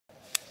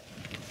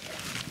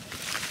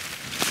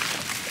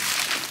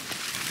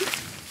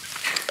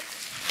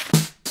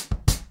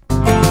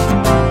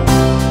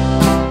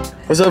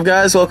What's up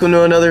guys, welcome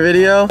to another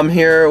video. I'm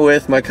here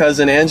with my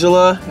cousin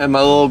Angela and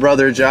my little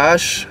brother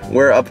Josh.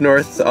 We're up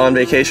north on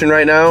vacation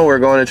right now. We're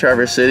going to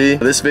Traverse City.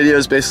 This video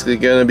is basically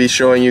going to be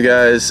showing you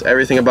guys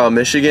everything about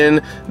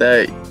Michigan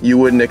that you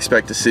wouldn't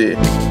expect to see.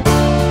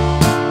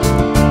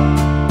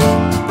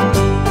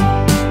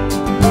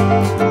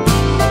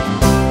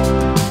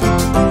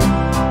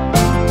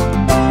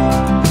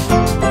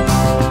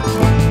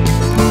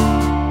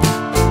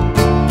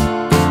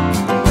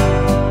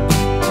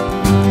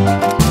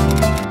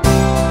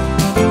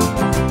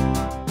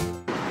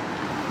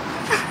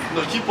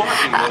 No, keep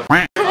walking.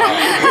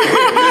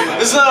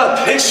 This is not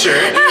a picture.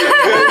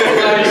 I'm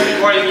not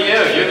recording you.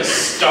 You're the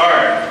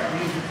star.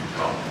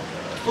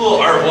 A little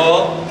art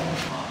wall.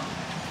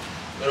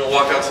 I'm gonna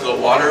walk out to the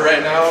water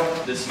right now.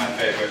 This is my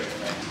favorite.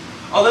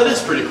 Oh, that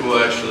is pretty cool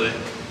actually.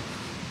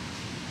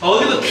 Oh,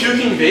 look at the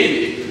puking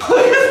baby. Look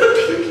at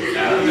the puking.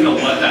 I don't even know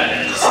what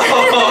that is.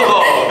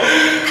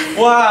 Oh,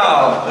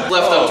 wow.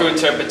 Left up to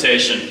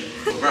interpretation.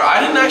 Bro, I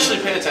didn't actually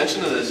pay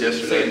attention to this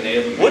yesterday. It's like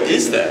Native What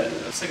is that?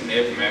 It's like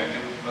Native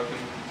American looking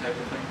type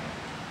of thing.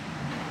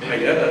 I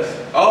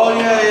guess. Oh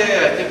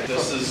yeah. I think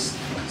This is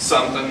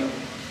something.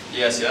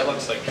 Yeah, see, that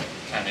looks like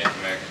kind of Native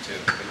American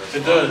too.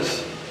 it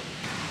does.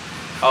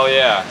 Oh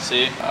yeah,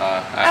 see?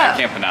 I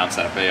can't pronounce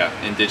that, but yeah,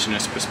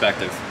 indigenous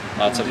perspective.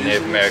 Lots of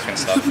Native American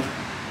stuff.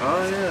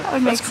 Oh yeah. That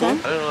would make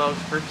sense. I didn't know that was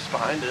the purpose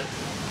behind it.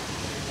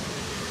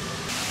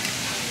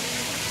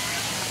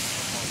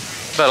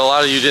 Bet a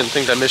lot of you didn't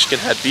think that Michigan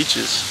had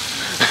beaches.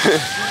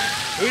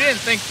 Who didn't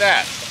think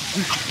that?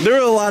 There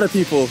were a lot of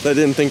people that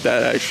didn't think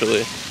that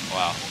actually.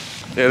 Wow.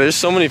 Yeah, there's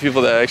so many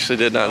people that actually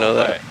did not know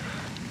that. Right.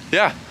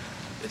 Yeah.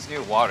 It's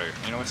near water.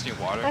 You know what's near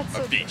water? That's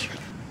A so beach.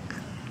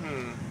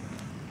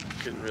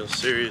 Getting real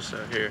serious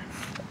out here.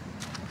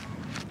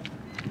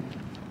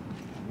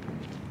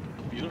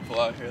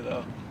 Beautiful out here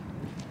though.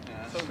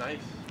 Yeah. So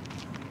nice.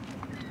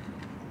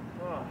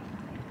 Oh.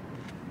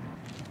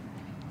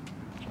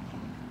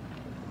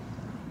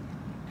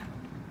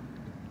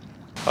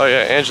 Oh yeah,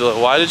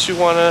 Angela, why did you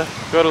want to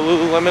go to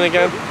Lululemon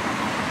again?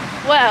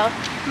 Well,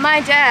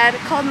 my dad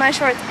called my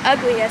shorts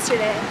ugly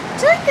yesterday.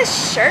 Do you like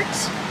this shirt?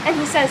 And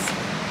he says,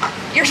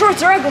 your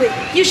shorts are ugly.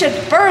 You should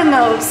burn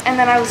those. And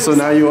then I was So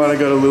now you want to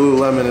go to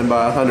Lululemon and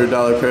buy a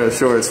 $100 pair of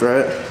shorts,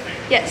 right?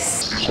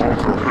 yes.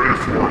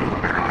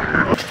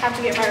 Have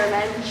to get my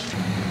revenge.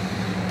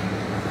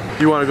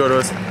 You want to go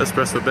to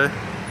Espresso Bay?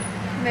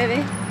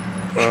 Maybe.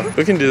 Well,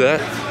 we can do that.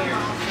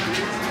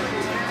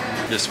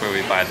 This is where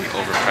we buy the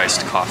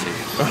overpriced coffee.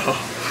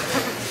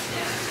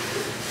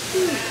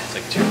 It's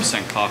like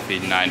 2% coffee,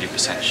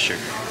 90% sugar.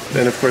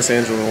 Then of course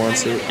Angela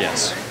wants it.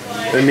 Yes.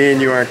 And me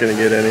and you aren't going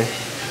to get any.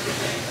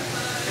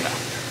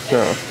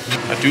 No.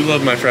 I do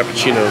love my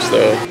Frappuccinos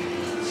though.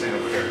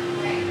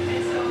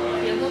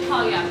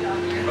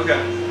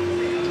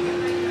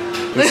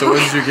 Okay. So what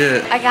did you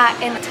get? I got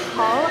a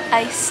tall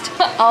iced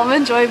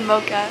almond joy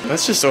mocha.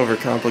 That's just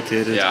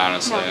overcomplicated. Yeah,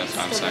 honestly, No, that's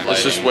what I'm saying.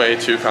 It's just way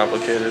too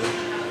complicated.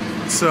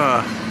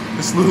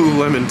 It's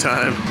Lululemon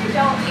time. We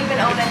don't even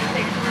own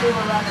anything from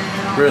Lululemon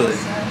at all. Really?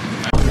 So.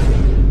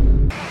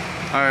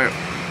 Alright,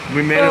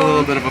 we made a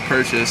little bit of a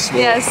purchase. Well,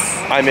 Yes.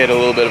 I made a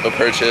little bit of a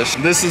purchase.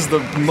 This is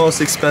the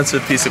most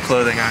expensive piece of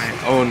clothing I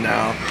own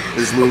now,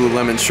 is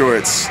Lululemon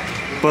shorts.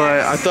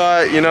 But I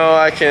thought, you know,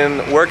 I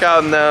can work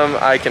out in them,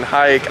 I can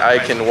hike, I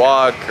can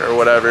walk, or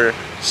whatever.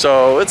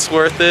 So it's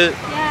worth it.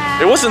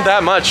 Yeah. It wasn't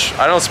that much.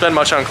 I don't spend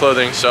much on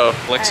clothing, so.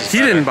 Flex is He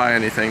better. didn't buy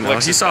anything though.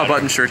 Flex He is saw a better.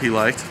 button shirt he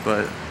liked,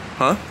 but,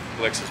 huh?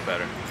 Flex is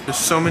better. There's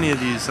so many of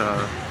these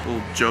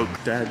little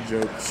dad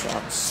joke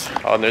shops.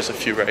 Oh, and there's a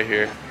few right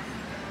here.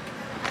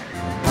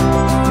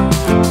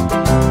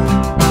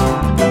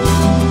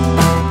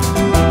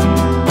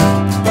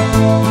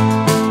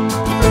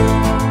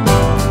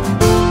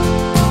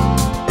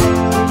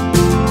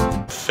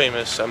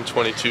 Famous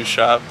M22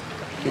 shop.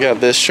 You got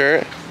this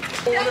shirt.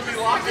 This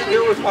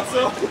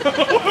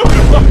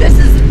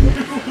is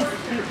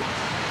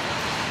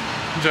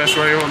Josh,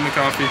 why are you holding the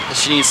coffee?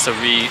 She needs to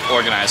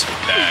reorganize her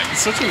bag.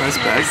 It's such a nice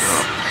bag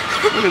though.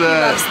 Look at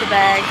loves that. the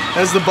bag.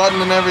 Has the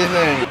button and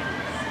everything.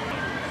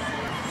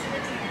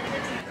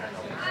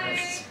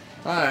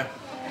 Hi.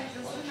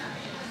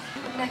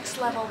 Next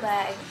level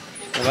bag.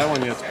 Well, that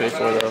one you have to pay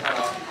for though.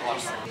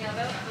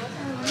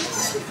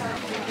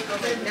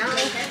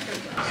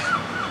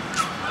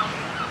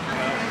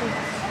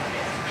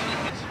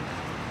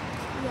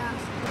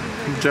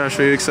 Josh,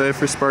 are you excited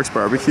for Sparks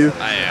Barbecue?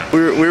 I am.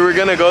 We were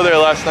gonna go there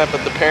last night,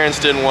 but the parents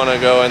didn't want to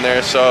go in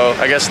there, so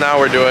I guess now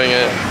we're doing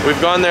it. We've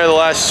gone there the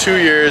last 2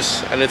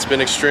 years, and it's been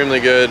extremely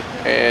good,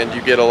 and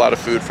you get a lot of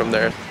food from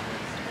there.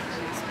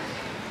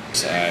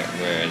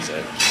 Where is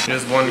it?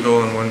 There's one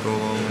goal and one goal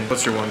only.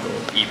 What's your one goal?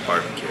 Eat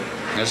barbecue.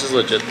 This is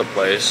legit the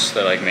place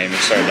that like made me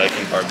start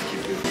liking barbecue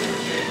food.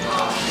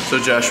 So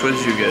Josh, what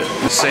did you get?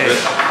 Same.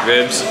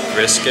 Ribs,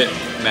 brisket,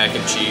 mac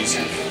and cheese,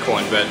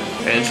 cornbread.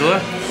 Angela?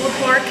 Pulled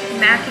pork,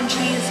 mac and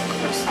cheese,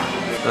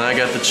 coleslaw. And I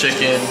got the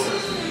chicken,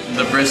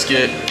 the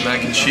brisket,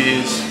 mac and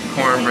cheese,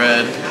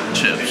 cornbread,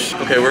 chips.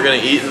 Okay, we're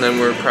gonna eat and then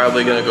we're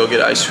probably gonna go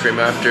get ice cream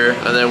after,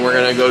 and then we're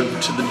gonna go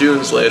to the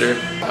dunes later.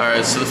 All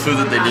right, so the food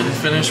that they didn't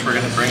finish, we're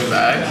gonna bring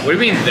back. What do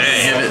you mean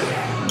they? Give it.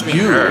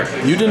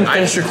 You didn't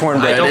finish your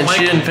cornbread, and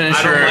she didn't finish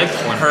her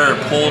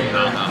pulled.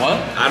 What?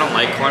 I don't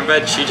like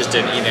cornbread. She just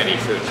didn't eat any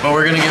food. But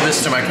we're gonna give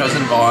this to my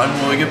cousin Vaughn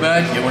when we get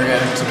back, and we're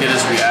gonna get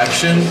his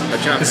reaction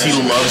because he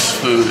loves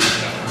food.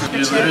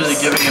 You're literally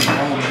giving him a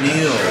whole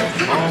meal.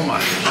 Oh my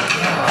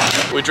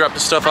god. We dropped the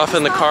stuff off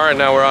in the car, and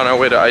now we're on our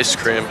way to ice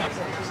cream.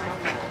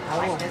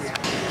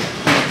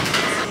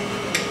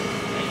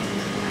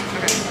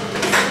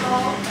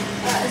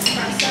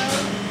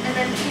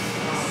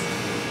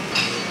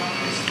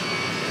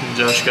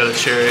 Josh got a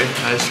cherry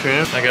ice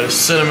cream. I got a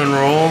cinnamon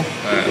roll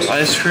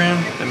ice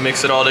cream, and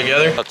mix it all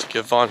together. About to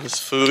give Vaughn his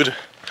food.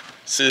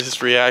 See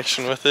his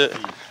reaction with it.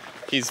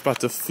 He's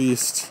about to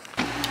feast.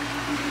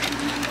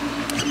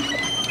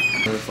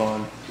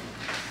 Vaughn,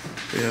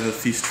 we have a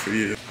feast for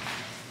you.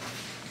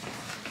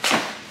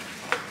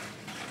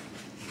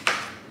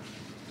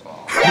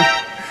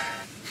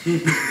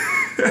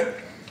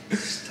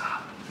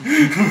 Stop.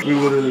 We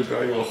literally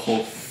brought you a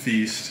whole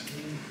feast.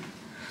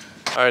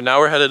 All right, now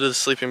we're headed to the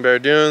Sleeping Bear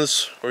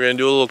Dunes. We're gonna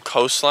do a little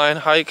coastline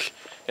hike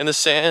in the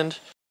sand.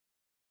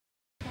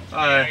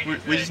 All right,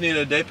 we just need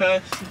a day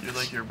pass. You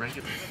like your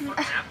blanket? Mark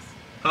maps?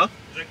 Huh?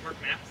 Would you like mark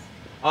maps?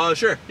 Oh,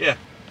 sure, yeah.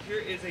 Here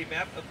is a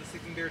map of the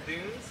Sleeping Bear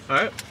Dunes. All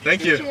right,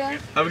 thank you.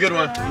 Have a good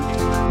one.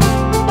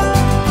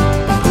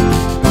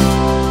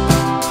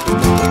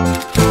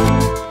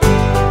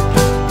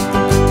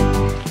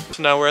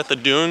 So now we're at the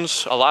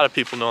dunes. A lot of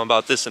people know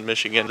about this in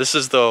Michigan. This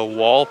is the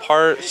wall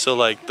part, so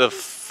like the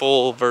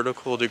full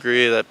vertical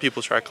degree that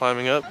people try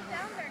climbing up.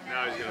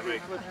 Now he's gonna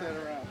make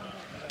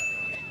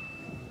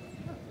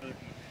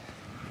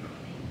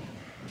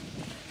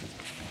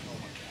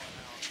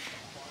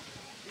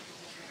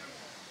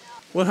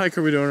What hike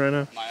are we doing right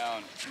now? My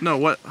own. No,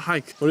 what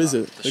hike? What is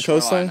it? The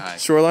shoreline coastline? hike.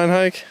 Shoreline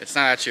hike? It's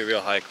not actually a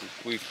real hike.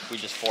 We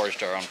just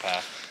forged our own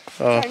path.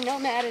 Our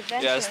nomad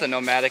adventure. Yeah, it's the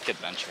nomadic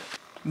adventure.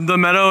 The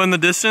meadow in the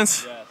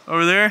distance? Yes.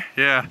 Over there?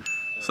 Yeah.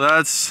 So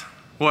that's,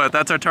 what,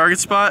 that's our target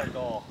spot?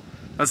 Goal.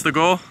 That's the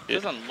goal?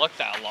 It doesn't look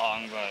that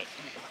long, but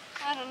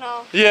I don't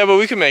know. Yeah, but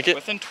we can make it.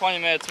 within 20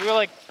 minutes, we were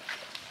like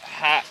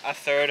a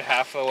third,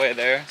 half the way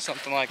there,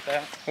 something like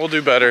that. We'll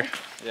do better.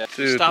 Yeah.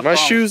 Dude, my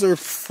shoes are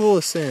full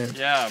of sand.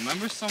 Yeah,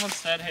 remember someone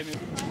said, hey,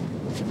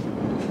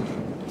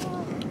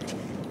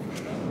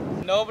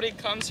 nobody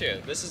comes here.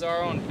 This is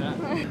our own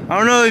path. I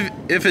don't know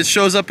if it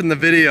shows up in the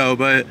video,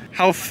 but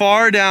how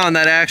far down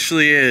that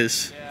actually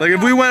is. Yeah. Like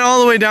if we went all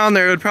the way down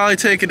there, it would probably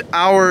take an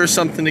hour or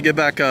something to get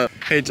back up.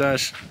 Hey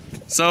Josh,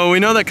 so we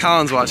know that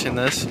Colin's watching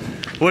this.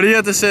 What do you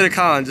have to say to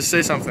Colin? Just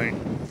say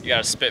something. You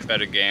gotta spit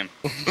better game.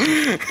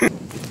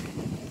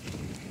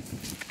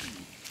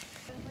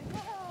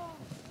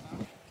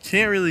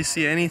 Can't really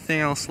see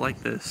anything else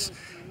like this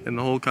in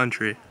the whole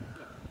country.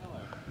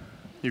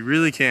 You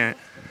really can't.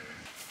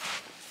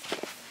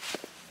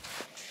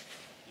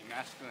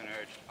 Masculine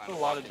urge to find a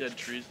lot of dead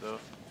trees though.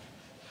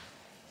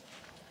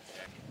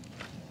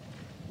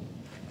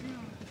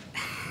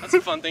 That's a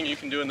fun thing you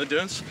can do in the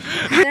dunes.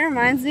 It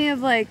reminds me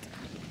of like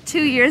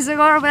 2 years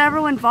ago or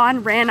whatever when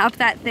Vaughn ran up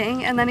that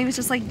thing and then he was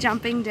just like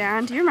jumping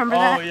down. Do you remember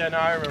that? Oh yeah, no,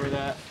 I remember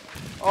that.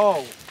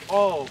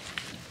 Oh.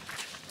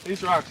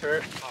 These rocks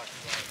hurt.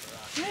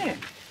 Man.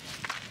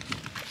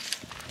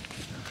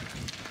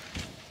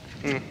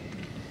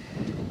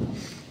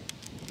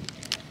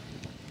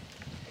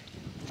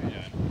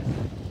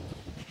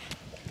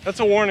 That's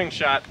a warning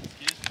shot.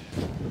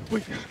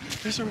 Wait,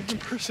 there's a random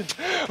person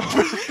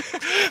over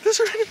there. There's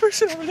a random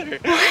person over there.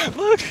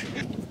 Look.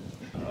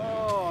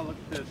 Oh, look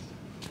at this.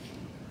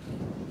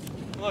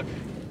 Look,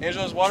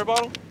 Angela's water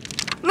bottle.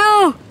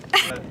 No!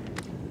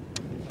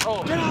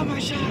 Oh. Get out of my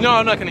shot. No,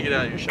 I'm not gonna get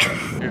out of your shot.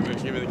 Here,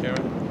 give me the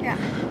camera. Yeah.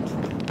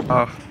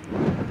 Oh.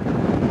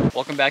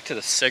 Welcome back to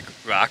the sick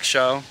rock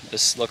show.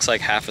 This looks like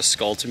half a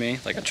skull to me,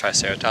 like a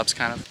triceratops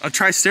kind of. A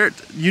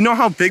triceratops? You know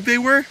how big they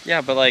were?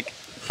 Yeah, but like,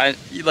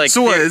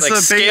 so what? It's like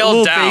a scaled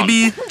little down.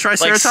 baby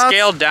triceratops? Like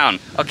scaled down.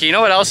 Okay, you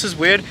know what else is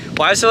weird?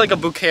 Why is there like a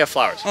bouquet of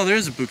flowers? Oh, there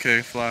is a bouquet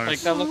of flowers. Like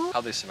that look.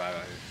 How'd they survive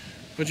out here?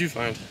 What'd you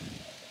find?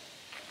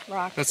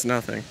 Rock. That's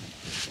nothing.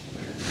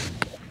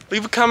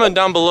 Leave a comment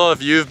down below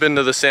if you've been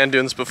to the sand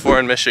dunes before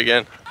in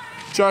Michigan.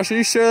 Josh, are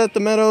you sure that the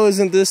meadow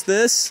isn't this? No,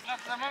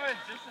 because I remember it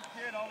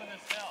disappeared over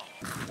this hill.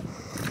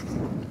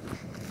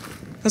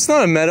 That's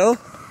not a meadow.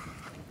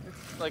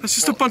 Like, That's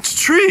just a bunch of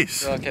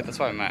trees. Okay, that's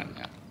what I meant.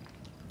 Yeah.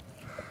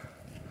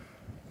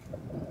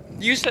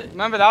 You said,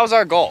 remember that was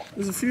our goal.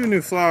 There's a few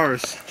new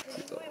flowers.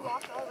 What we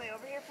walked all the way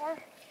over here for?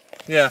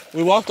 Yeah,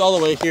 we walked all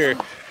the way here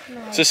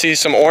to see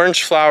some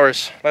orange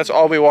flowers. That's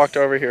all we walked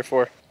over here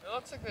for. It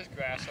looks like there's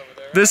grass over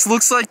there. This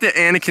looks like the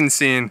Anakin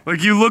scene.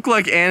 Like you look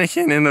like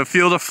Anakin in the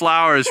field of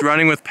flowers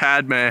running with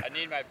Padme. I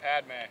need my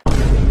Padme.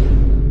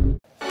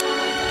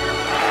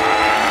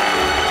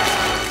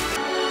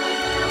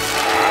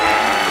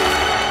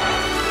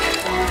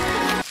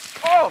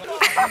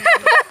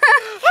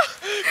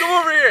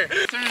 Come over here.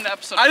 Turn into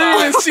episode I didn't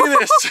even see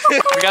this. We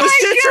got this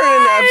did turn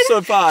into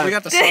episode 5. We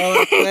got the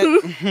solo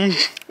clip.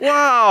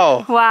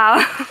 Wow. Wow.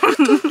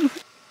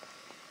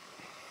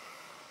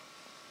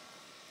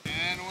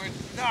 And we're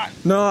done.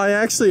 No, I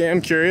actually am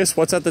curious.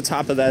 What's at the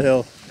top of that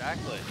hill?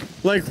 Exactly.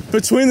 Like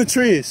between the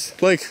trees.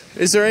 Like,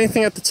 is there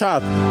anything at the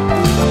top?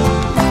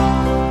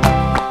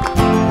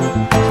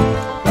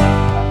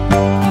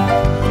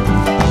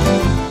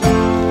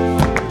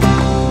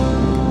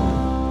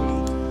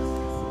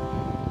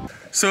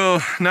 So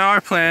now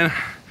our plan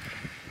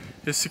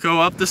is to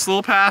go up this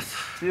little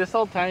path. See this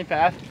little tiny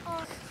path?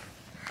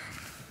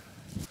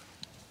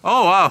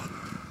 Oh wow.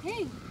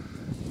 Hey.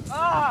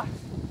 Ah!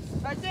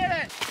 I did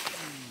it!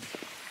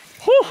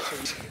 Whew.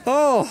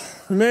 Oh,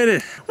 we made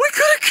it. We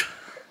could have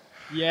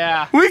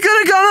Yeah.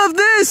 gone up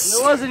this.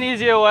 There was an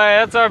easier way,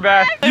 that's our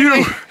bad.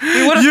 You.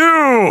 We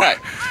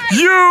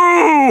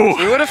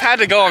would have had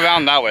to go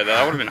around that way though,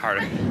 that would have been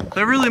harder.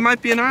 There really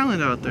might be an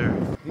island out there.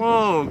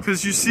 Whoa,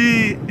 because you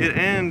see it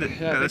end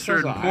at a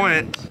certain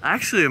point.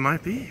 Actually, it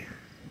might be.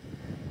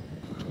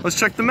 Let's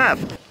check the map.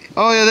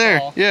 Oh yeah,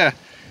 there. Yeah.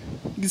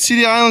 You can see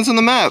the islands on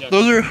the map.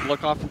 Those are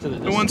Look off into the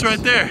distance. the ones right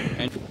there.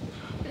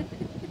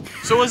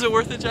 So was it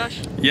worth it,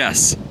 Josh?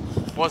 Yes.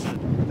 Was it?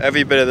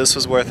 Every bit of this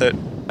was worth it.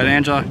 But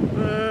Angela?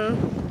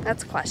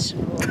 That's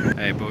questionable.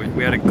 Hey, but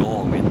we had a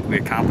goal and we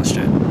accomplished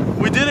it.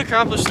 We did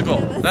accomplish the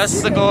goal.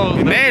 That's the goal.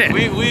 We made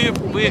it.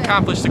 We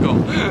accomplished the goal.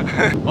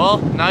 Well,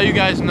 now you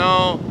guys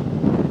know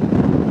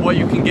what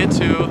you can get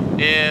to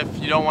if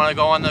you don't want to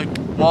go on the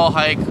wall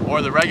hike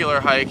or the regular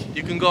hike.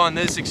 You can go on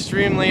this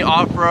extremely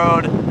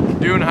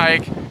off-road dune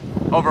hike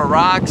over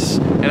rocks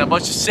and a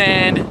bunch of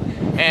sand,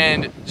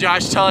 and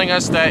Josh telling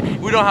us that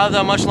we don't have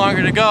that much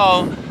longer to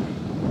go.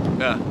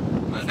 Yeah.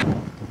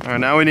 All right,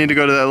 now we need to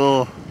go to that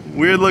little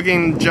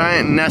weird-looking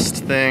giant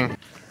nest thing.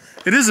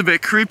 It is a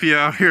bit creepy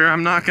out here,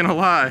 I'm not gonna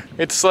lie.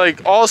 It's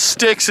like all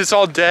sticks, it's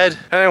all dead.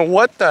 And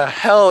what the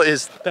hell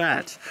is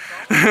that?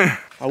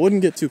 I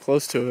wouldn't get too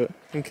close to it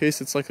in case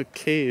it's like a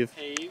cave.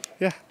 Cave?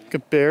 Yeah, like a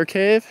bear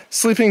cave.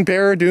 Sleeping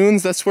Bear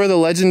Dunes, that's where the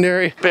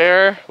legendary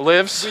bear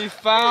lives. We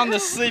found the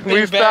sleeping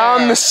bear. We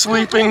found the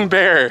sleeping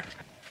bear.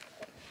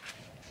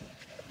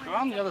 We're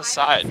on the other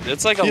side.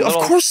 It's like a Yeah,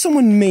 little... of course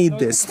someone made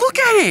this. Look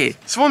at it.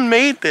 Someone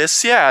made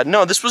this, yeah.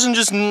 No, this wasn't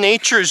just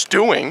nature's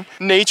doing.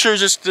 Nature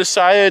just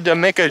decided to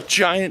make a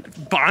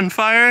giant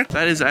bonfire.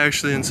 That is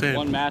actually insane.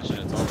 One match and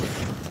it's over.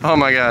 Oh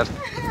my god.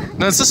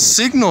 No, it's a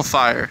signal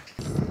fire.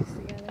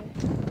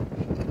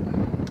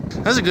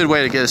 That's a good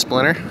way to get a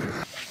splinter.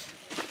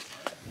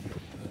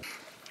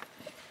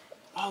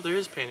 Oh, there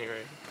is painting right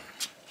here.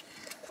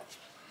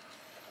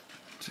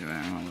 See,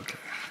 I don't look at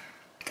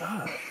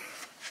God.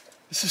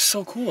 This is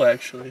so cool,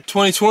 actually.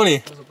 2020.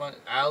 There's a bunch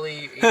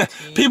alley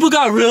 18. People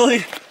got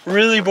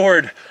really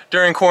bored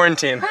during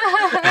quarantine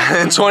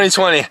in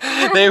 2020.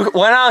 They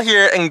went out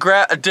here and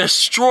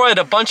destroyed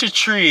a bunch of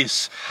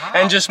trees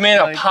and just made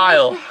a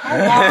pile. How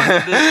long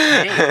did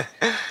this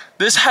take?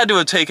 This had to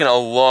have taken a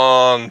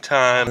long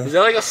time. Is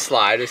there like a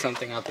slide or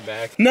something out the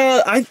back?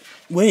 No,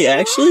 wait,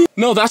 actually?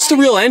 No, that's the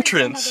real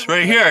entrance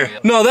right here.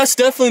 No, that's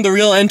definitely the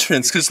real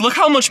entrance, because look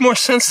how much more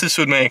sense this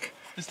would make.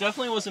 This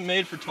definitely wasn't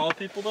made for tall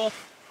people though.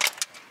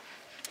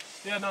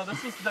 Yeah, no,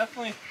 this was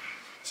definitely,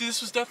 see,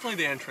 this was definitely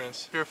the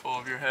entrance. Careful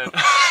of your head.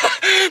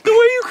 The way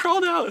you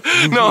crawled out.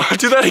 No,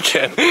 do that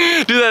again.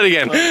 Do that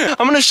again.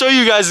 I'm gonna show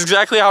you guys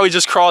exactly how he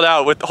just crawled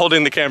out with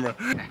holding the camera.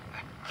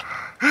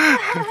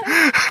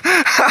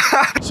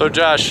 So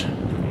Josh,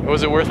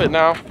 was it worth it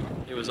now?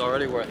 It was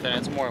already worth it, and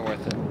it's more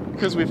worth it.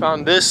 Because we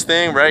found this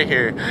thing right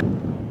here.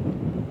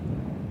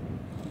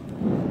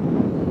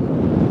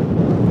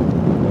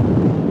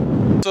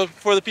 So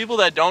for the people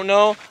that don't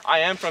know, I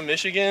am from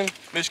Michigan.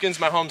 Michigan's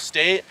my home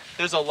state.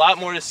 There's a lot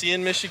more to see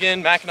in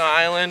Michigan. Mackinac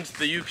Island,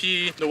 the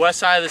UP, the west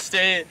side of the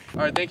state.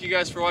 All right, thank you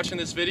guys for watching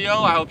this video.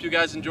 I hope you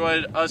guys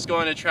enjoyed us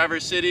going to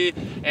Traverse City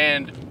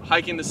and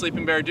hiking the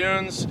Sleeping Bear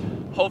Dunes.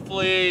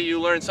 Hopefully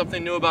you learned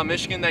something new about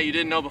Michigan that you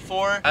didn't know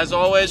before. As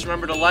always,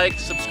 remember to like,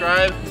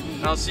 subscribe,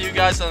 and I'll see you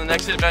guys on the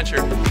next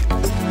adventure.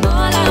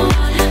 All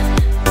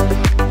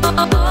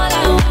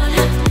I want.